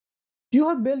You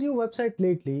have built your website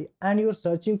lately and you're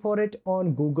searching for it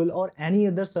on Google or any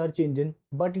other search engine,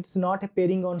 but it's not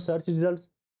appearing on search results.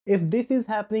 If this is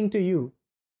happening to you,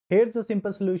 here's a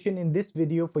simple solution in this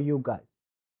video for you guys.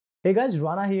 Hey guys,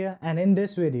 Rana here, and in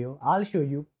this video, I'll show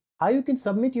you how you can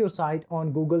submit your site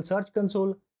on Google Search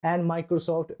Console and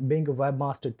Microsoft Bing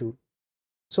Webmaster Tool.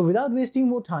 So without wasting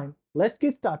more time, let's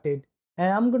get started,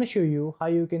 and I'm going to show you how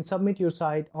you can submit your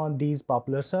site on these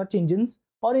popular search engines,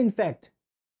 or in fact,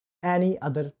 any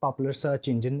other popular search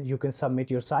engine. You can submit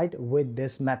your site with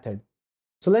this method.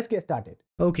 So let's get started.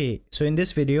 Okay, so in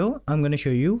this video, I'm going to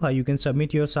show you how you can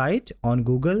submit your site on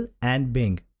Google and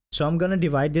Bing. So I'm going to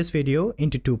divide this video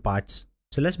into two parts.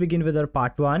 So let's begin with our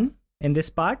part 1. In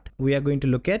this part, we are going to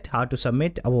look at how to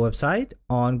submit our website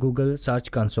on Google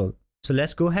Search Console. So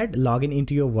let's go ahead, log in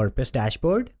into your WordPress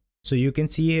dashboard. So you can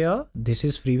see here, this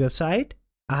is free website.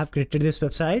 I have created this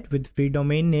website with free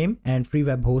domain name and free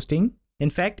web hosting. In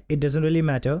fact, it doesn't really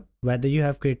matter whether you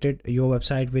have created your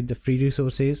website with the free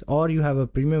resources or you have a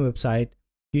premium website.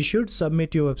 You should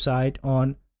submit your website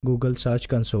on Google Search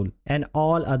Console and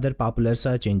all other popular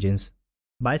search engines.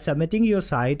 By submitting your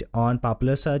site on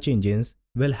popular search engines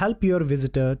will help your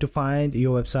visitor to find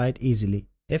your website easily.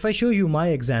 If I show you my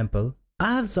example,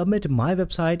 I have submitted my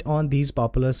website on these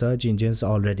popular search engines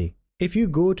already. If you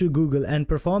go to Google and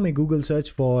perform a Google search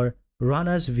for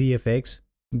RANAsVFX,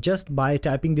 just by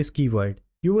typing this keyword,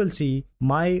 you will see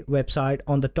my website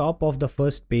on the top of the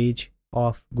first page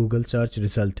of Google search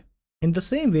result. In the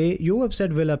same way, your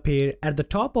website will appear at the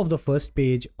top of the first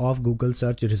page of Google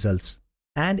search results.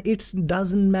 And it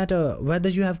doesn't matter whether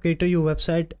you have created your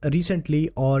website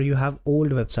recently or you have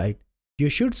old website. You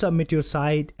should submit your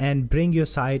site and bring your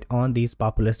site on these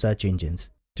popular search engines.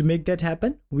 To make that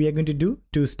happen, we are going to do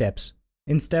two steps.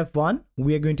 In step 1,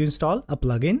 we are going to install a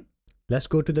plugin. Let's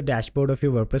go to the dashboard of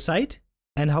your WordPress site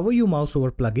and hover your mouse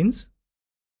over plugins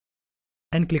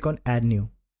and click on add new.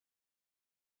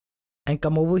 And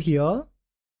come over here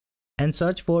and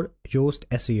search for Yoast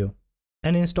SEO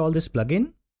and install this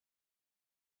plugin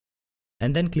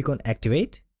and then click on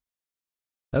activate.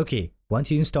 Okay,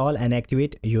 once you install and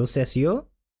activate Yoast SEO,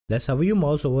 let's hover your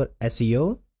mouse over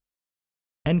SEO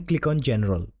and click on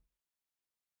general.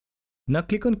 Now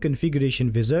click on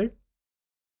configuration wizard.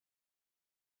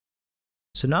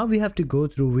 So now we have to go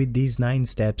through with these 9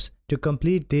 steps to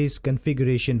complete this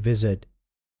configuration wizard.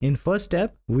 In first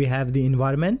step, we have the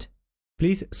environment.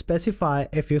 Please specify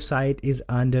if your site is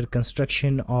under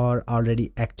construction or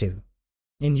already active.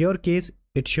 In your case,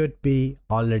 it should be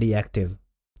already active.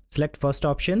 Select first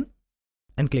option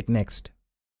and click next.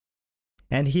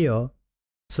 And here,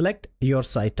 select your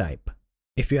site type.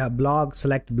 If you have blog,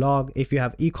 select blog. If you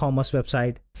have e-commerce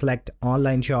website, select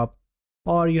online shop.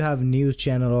 Or you have news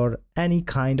channel or any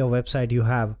kind of website you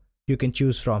have, you can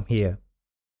choose from here.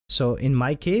 So in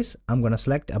my case, I'm going to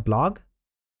select a blog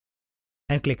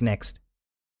and click next.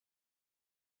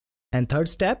 And third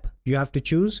step, you have to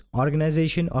choose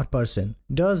organization or person.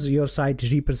 Does your site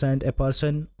represent a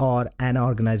person or an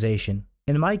organization?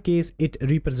 In my case, it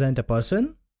represents a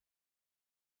person.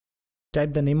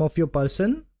 Type the name of your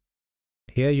person.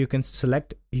 Here you can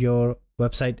select your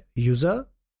website user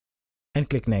and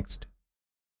click next.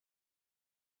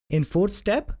 In fourth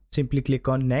step, simply click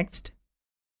on next.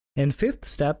 In fifth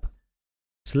step,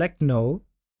 select no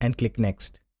and click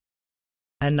next.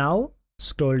 And now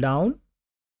scroll down,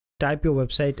 type your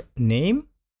website name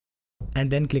and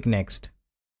then click next.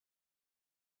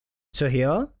 So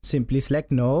here, simply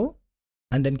select no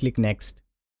and then click next.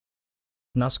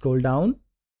 Now scroll down,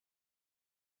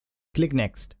 click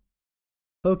next.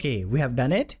 Okay, we have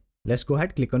done it. Let's go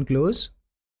ahead, click on close.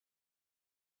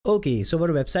 Okay, so our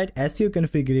website SEO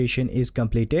configuration is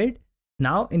completed.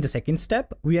 Now in the second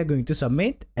step, we are going to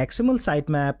submit XML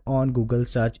sitemap on Google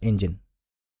search engine.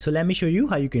 So let me show you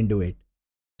how you can do it.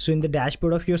 So in the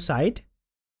dashboard of your site,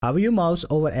 hover your mouse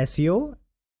over SEO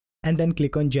and then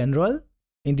click on general.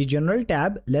 In the general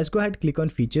tab, let's go ahead, click on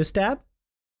features tab.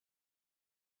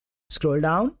 Scroll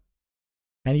down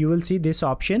and you will see this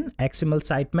option, XML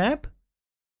sitemap.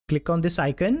 Click on this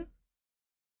icon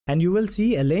and you will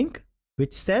see a link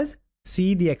which says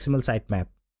see the XML sitemap.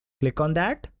 Click on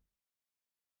that.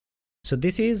 So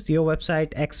this is your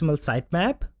website XML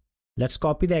sitemap. Let's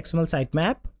copy the XML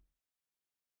sitemap.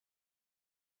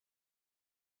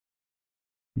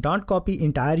 Don't copy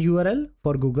entire URL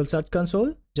for Google Search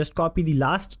Console. Just copy the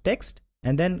last text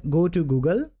and then go to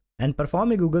Google and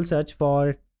perform a Google search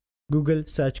for Google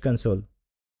Search Console.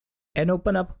 And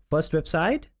open up first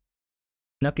website.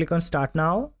 Now click on Start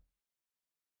Now.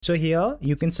 So here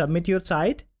you can submit your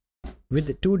site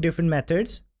with two different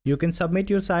methods. You can submit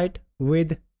your site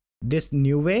with this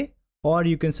new way, or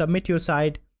you can submit your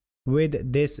site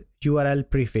with this URL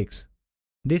prefix.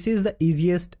 This is the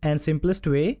easiest and simplest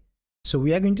way. So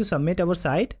we are going to submit our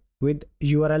site with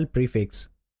URL prefix.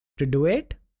 To do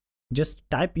it, just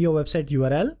type your website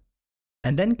URL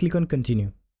and then click on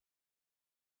continue.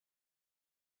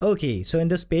 Okay, so in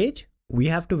this page, we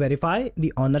have to verify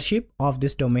the ownership of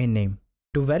this domain name.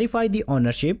 To verify the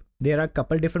ownership, there are a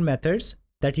couple different methods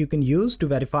that you can use to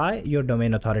verify your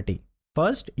domain authority.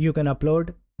 First, you can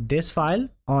upload this file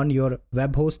on your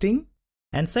web hosting,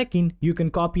 and second, you can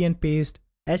copy and paste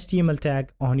HTML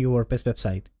tag on your WordPress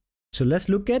website. So let's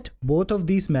look at both of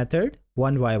these methods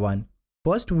one by one.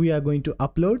 First, we are going to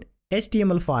upload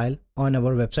HTML file on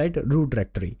our website root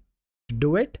directory. To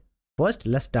do it, first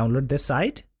let's download this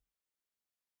site.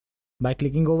 By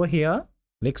clicking over here,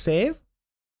 click save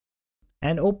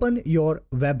and open your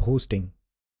web hosting.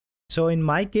 So in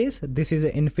my case, this is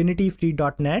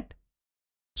infinityfree.net.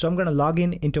 So I'm going to log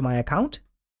in into my account.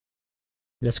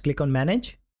 Let's click on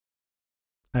manage.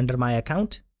 Under my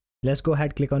account, let's go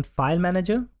ahead, click on file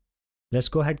manager. Let's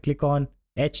go ahead, click on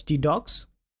htdocs.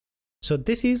 So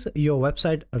this is your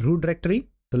website root directory.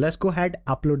 So let's go ahead,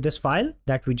 upload this file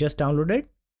that we just downloaded.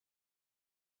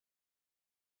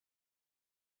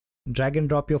 Drag and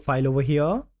drop your file over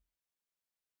here.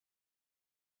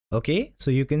 Okay,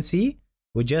 so you can see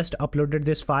we just uploaded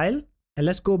this file, and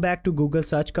let's go back to Google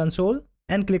Search Console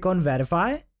and click on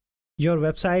verify. Your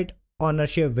website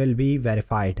ownership will be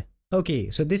verified. Okay,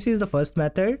 so this is the first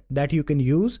method that you can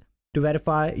use to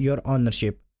verify your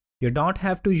ownership. You don't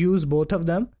have to use both of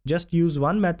them, just use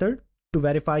one method to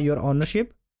verify your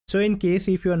ownership. So in case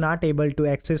if you are not able to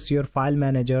access your file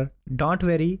manager, don't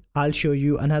worry, I'll show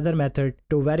you another method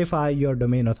to verify your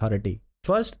domain authority.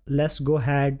 First, let's go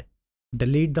ahead,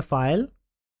 delete the file,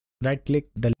 right click,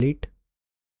 delete,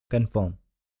 confirm.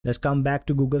 Let's come back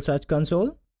to Google Search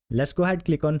Console. Let's go ahead,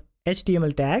 click on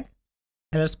HTML tag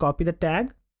and let's copy the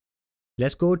tag.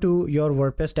 Let's go to your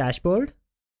WordPress dashboard.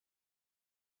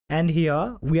 And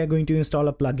here we are going to install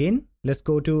a plugin. Let's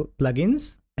go to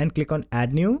plugins and click on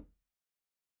add new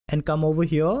and come over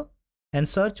here and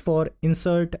search for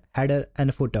insert header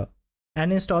and footer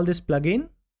and install this plugin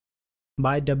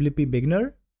by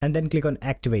𝗃𝗶𝗃 and then click on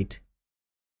activate.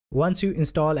 Once you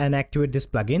install and activate this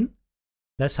plugin,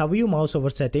 let's hover your mouse over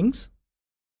settings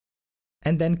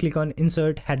and then click on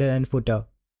insert header and footer.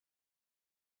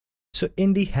 So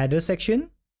in the header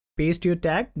section, paste your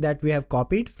tag that we have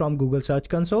copied from Google Search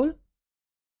Console,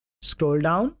 scroll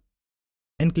down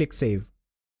and click save.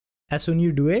 As soon as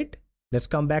you do it, let's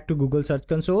come back to Google Search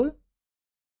Console.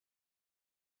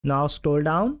 Now scroll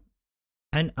down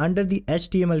and under the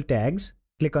HTML tags,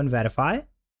 click on verify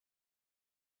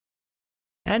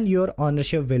and your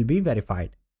ownership will be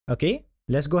verified. Okay,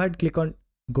 let's go ahead, click on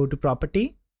go to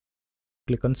property,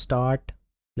 click on start,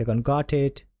 click on got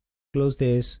it, close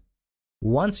this.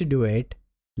 Once you do it,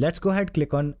 let's go ahead,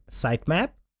 click on sitemap.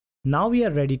 Now we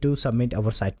are ready to submit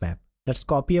our sitemap. Let's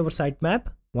copy our sitemap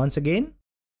once again.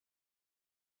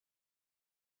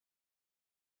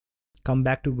 Come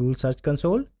back to Google Search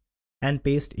Console and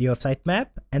paste your sitemap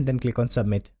and then click on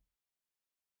submit.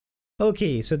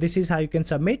 Okay, so this is how you can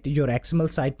submit your XML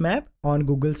sitemap on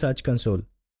Google Search Console.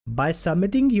 By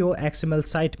submitting your XML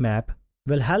sitemap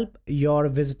will help your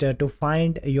visitor to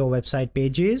find your website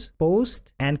pages,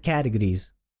 posts, and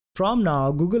categories. From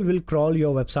now, Google will crawl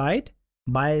your website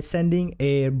by sending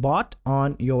a bot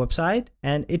on your website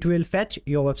and it will fetch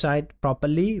your website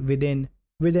properly within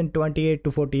 28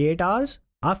 to 48 hours.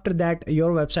 After that,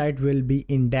 your website will be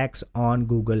indexed on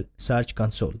Google Search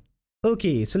Console.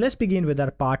 Okay, so let's begin with our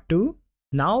part 2.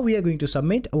 Now we are going to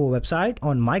submit our website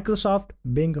on Microsoft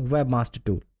Bing Webmaster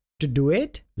Tool. To do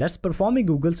it, let's perform a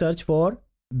Google search for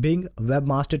Bing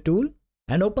Webmaster Tool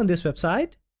and open this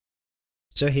website.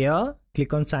 So here,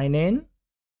 click on sign in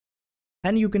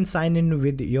and you can sign in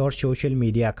with your social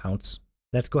media accounts.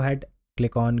 Let's go ahead,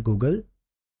 click on Google,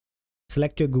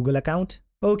 select your Google account.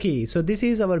 Okay, so this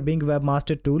is our Bing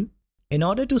Webmaster Tool. In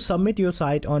order to submit your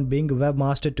site on Bing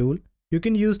Webmaster Tool, you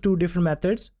can use two different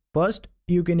methods. First,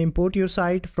 you can import your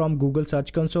site from Google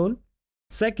Search Console.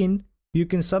 Second, you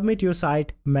can submit your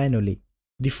site manually.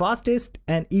 The fastest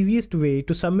and easiest way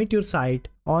to submit your site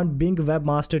on Bing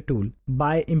Webmaster Tool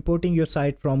by importing your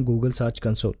site from Google Search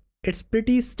Console. It's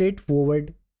pretty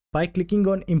straightforward. By clicking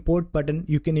on import button,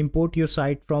 you can import your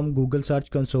site from Google Search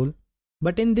Console.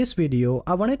 But in this video,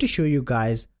 I wanted to show you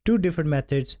guys two different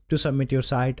methods to submit your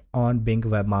site on Bing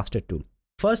Webmaster Tool.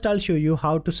 First, I'll show you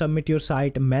how to submit your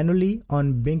site manually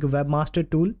on Bing Webmaster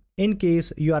Tool in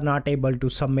case you are not able to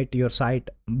submit your site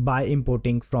by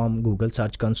importing from Google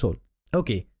Search Console.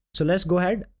 Okay, so let's go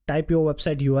ahead, type your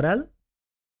website URL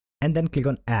and then click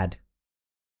on add.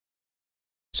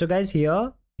 So guys,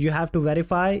 here you have to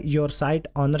verify your site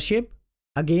ownership.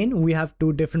 Again, we have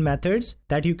two different methods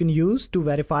that you can use to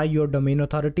verify your domain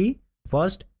authority.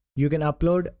 First, you can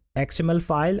upload XML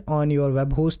file on your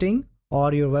web hosting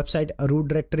or your website root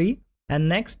directory. And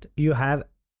next, you have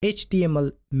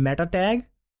HTML meta tag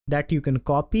that you can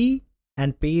copy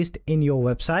and paste in your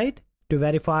website to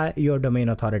verify your domain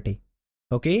authority.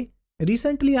 Okay.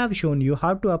 Recently, I have shown you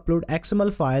how to upload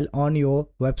XML file on your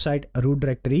website root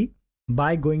directory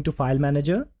by going to File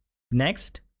Manager.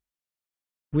 Next,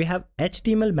 we have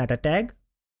HTML meta tag.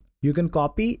 You can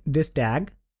copy this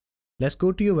tag. Let's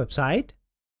go to your website,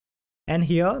 and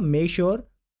here make sure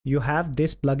you have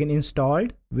this plugin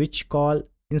installed, which called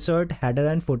Insert Header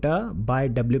and Footer by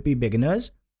WP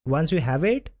Beginners. Once you have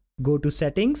it, go to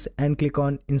Settings and click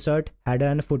on Insert Header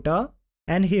and Footer,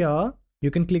 and here you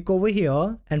can click over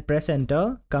here and press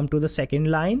enter, come to the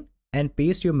second line and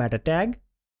paste your meta tag,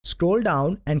 scroll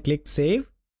down and click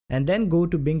Save, and then go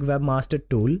to Bing Webmaster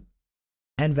Tool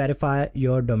and verify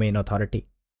your domain authority.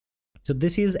 So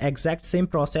this is exact same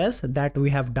process that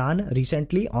we have done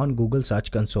recently on Google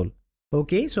Search Console.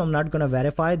 Okay, so I'm not gonna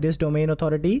verify this domain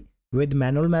authority with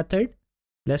manual method.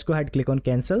 Let's go ahead, click on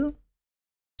cancel.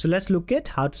 So let's look at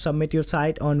how to submit your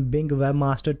site on Bing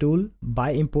Webmaster Tool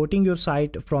by importing your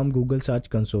site from Google Search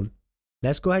Console.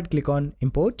 Let's go ahead, click on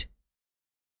import,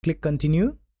 click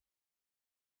continue,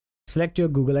 select your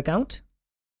Google account.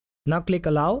 Now click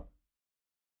allow,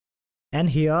 and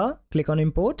here click on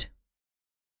import.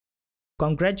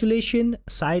 Congratulations,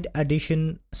 site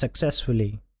addition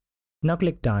successfully. Now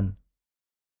click done.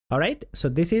 Alright, so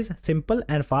this is simple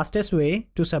and fastest way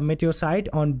to submit your site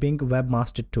on Bing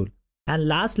Webmaster Tool. And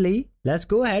lastly, let's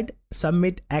go ahead,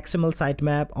 submit XML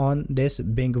sitemap on this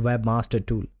Bing Webmaster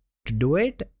Tool. To do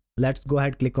it, let's go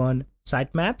ahead, click on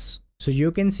sitemaps. So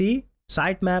you can see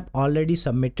sitemap already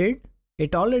submitted.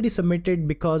 It already submitted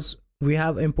because we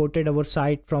have imported our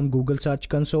site from Google Search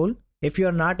Console. If you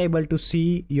are not able to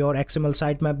see your XML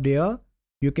sitemap there,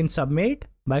 you can submit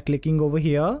by clicking over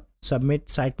here, submit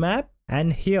sitemap,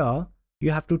 and here you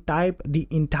have to type the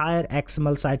entire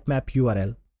XML sitemap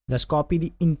URL. Let's copy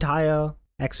the entire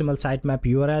XML sitemap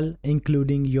URL,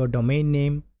 including your domain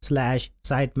name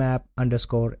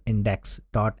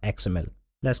 /sitemap_index.xml.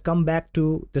 Let's come back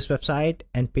to this website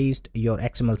and paste your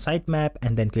XML sitemap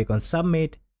and then click on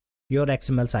submit. Your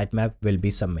XML sitemap will be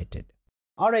submitted.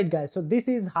 Alright guys, so this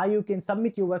is how you can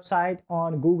submit your website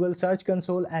on Google Search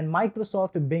Console and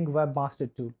Microsoft Bing Webmaster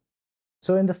Tool.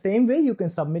 So in the same way, you can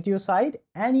submit your site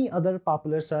any other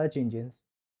popular search engines.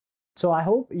 So I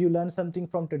hope you learned something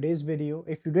from today's video.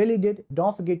 If you really did,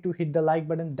 don't forget to hit the like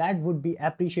button. That would be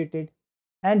appreciated.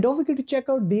 And don't forget to check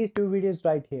out these two videos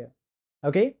right here.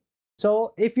 Okay.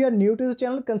 So if you're new to the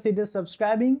channel, consider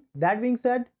subscribing. That being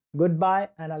said, goodbye,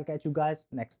 and I'll catch you guys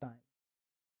next time.